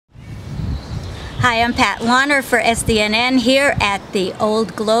Hi, I'm Pat Launer for SDNN here at the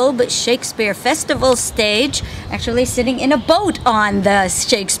Old Globe Shakespeare Festival stage. Actually sitting in a boat on the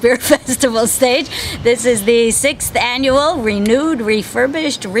Shakespeare Festival stage. This is the 6th annual renewed,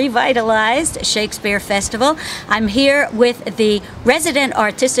 refurbished, revitalized Shakespeare Festival. I'm here with the resident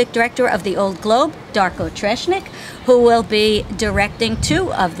artistic director of the Old Globe, Darko Tresnjak, who will be directing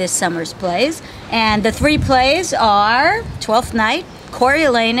 2 of this summer's plays. And the 3 plays are Twelfth Night,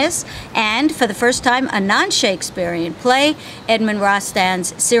 Coriolanus, and for the first time a non-Shakespearean play, Edmond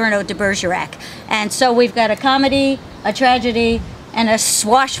Rostand's Cyrano de Bergerac. And so we've got a comedy, a tragedy, and a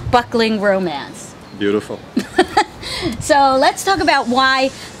swashbuckling romance. Beautiful. So let's talk about why,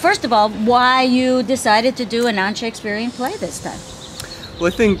 first of all, why you decided to do a non-Shakespearean play this time. Well,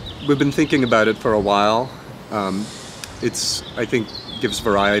 I think we've been thinking about it for a while. I think, gives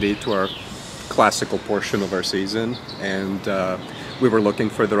variety to our classical portion of our season, and we were looking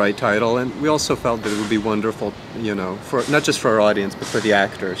for the right title, and we also felt that it would be wonderful, you know, for not just for our audience, but for the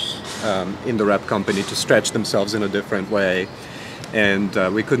actors in the rep company to stretch themselves in a different way. And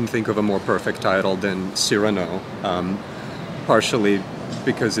we couldn't think of a more perfect title than Cyrano, partially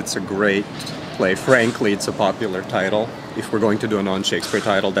because it's a great play. Frankly, it's a popular title. If we're going to do a non-Shakespeare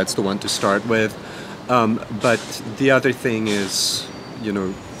title, that's the one to start with. But the other thing is, you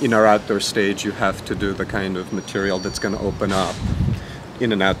know, in our outdoor stage, you have to do the kind of material that's going to open up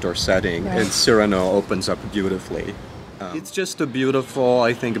in an outdoor setting, right. And Cyrano opens up beautifully. It's just a beautiful,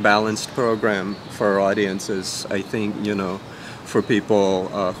 I think, balanced program for our audiences. I think, you know, for people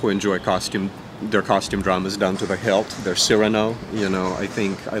who enjoy their costume dramas down to the hilt, their Cyrano, you know, I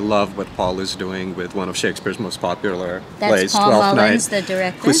think I love what Paul is doing with one of Shakespeare's most popular plays, Twelfth Night, the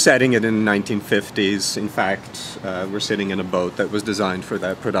director, who's setting it in the 1950s. In fact, we're sitting in a boat that was designed for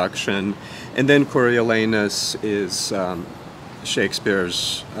that production. And then Coriolanus is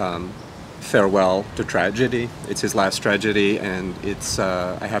Shakespeare's farewell to tragedy. It's his last tragedy, and it's,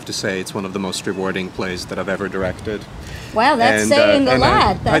 I have to say, it's one of the most rewarding plays that I've ever directed. Wow, that's saying a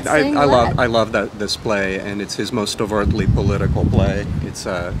lot. I love this play, and it's his most overtly political play. It's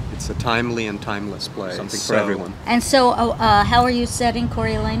a timely and timeless play, something for everyone. And so, how are you setting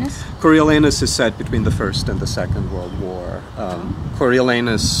Coriolanus? Coriolanus is set between the First and the Second World War.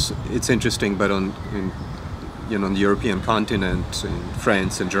 Coriolanus, it's interesting, but on the European continent, in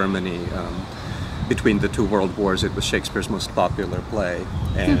France and Germany, between the 2 world wars, it was Shakespeare's most popular play,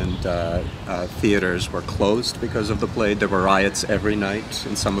 and theaters were closed because of the play. There were riots every night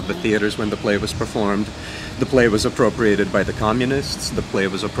in some of the theaters when the play was performed. The play was appropriated by the communists. The play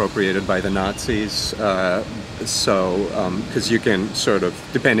was appropriated by the Nazis. Because you can sort of,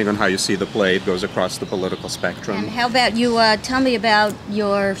 depending on how you see the play, it goes across the political spectrum. And how about you tell me about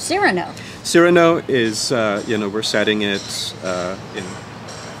your Cyrano? Cyrano is, we're setting it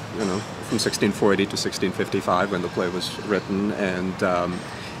from 1640 to 1655 when the play was written, and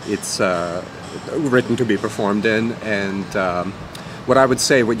it's written to be performed in. And what I would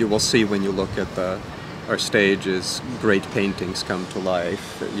say, what you will see when you look at our stage is great paintings come to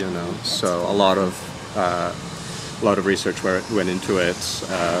life. You know, so a lot of research went into it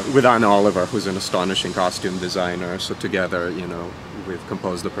with Anna Oliver, who's an astonishing costume designer. So together, you know, we've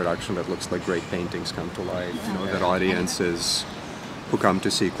composed a production that looks like great paintings come to life. You know, that audiences who come to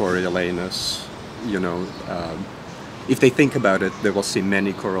see Coriolanus, you know, if they think about it, they will see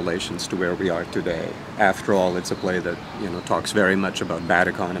many correlations to where we are today. After all, it's a play that, you know, talks very much about bad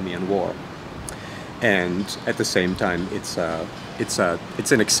economy and war, and at the same time, it's an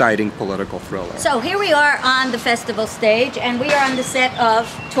exciting political thriller. So here we are on the festival stage, and we are on the set of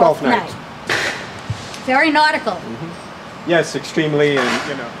Twelfth Night. Very nautical. Mm-hmm. Yes, extremely, and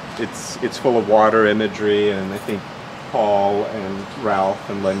you know, it's full of water imagery, and I think Paul and Ralph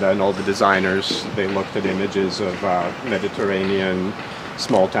and Linda and all the designers, they looked at images of Mediterranean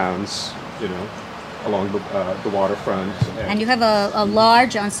small towns, you know, along the waterfront. And you have a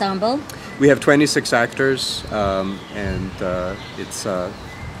large ensemble. We have 26 actors, and it's a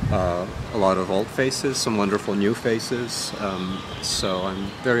lot of old faces, some wonderful new faces, so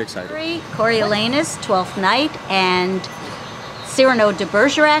I'm very excited. Coriolanus, Twelfth Night, and Cyrano de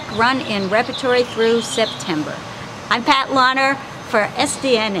Bergerac run in repertory through September. I'm Pat Launer for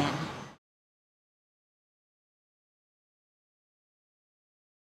SDNN.